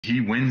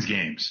He wins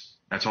games.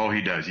 That's all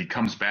he does. He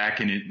comes back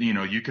and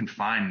you can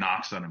find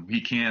knocks on him.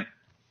 He can't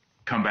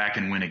come back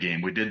and win a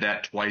game. We did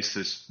that twice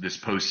this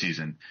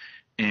postseason.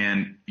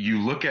 And you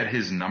look at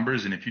his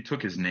numbers, and if you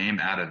took his name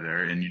out of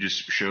there and you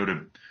just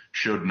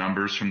showed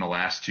numbers from the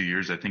last 2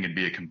 years, I think it'd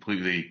be a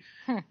completely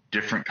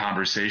different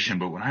conversation.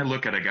 But when I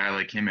look at a guy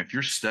like him, if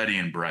you're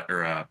studying Brock,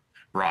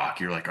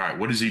 you're like, all right,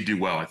 what does he do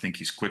well? I think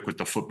he's quick with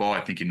the football.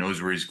 I think he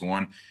knows where he's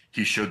going.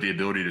 He showed the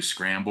ability to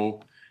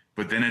scramble.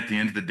 But then at the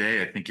end of the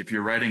day, I think if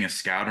you're writing a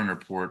scouting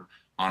report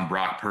on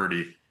Brock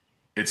Purdy,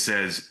 it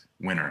says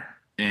winner.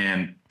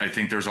 And I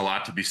think there's a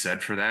lot to be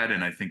said for that.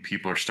 And I think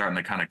people are starting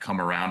to kind of come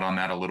around on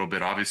that a little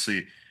bit.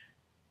 Obviously,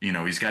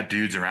 he's got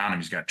dudes around him.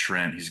 He's got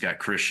Trent, he's got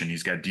Christian,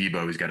 he's got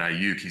Debo, he's got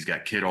Ayuk, he's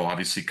got Kittle.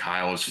 Obviously,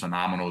 Kyle is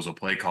phenomenal as a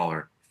play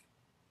caller.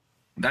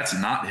 That's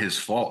not his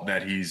fault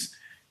that he's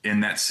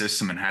in that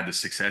system and had the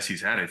success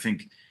he's had. I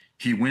think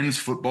he wins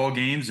football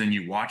games, and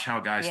you watch how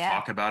guys Yeah.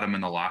 talk about him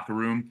in the locker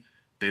room.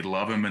 They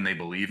love him and they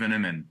believe in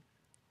him. And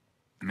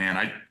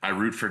man, I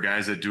root for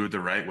guys that do it the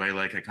right way,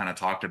 like I kind of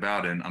talked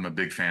about, and I'm a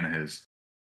big fan of his.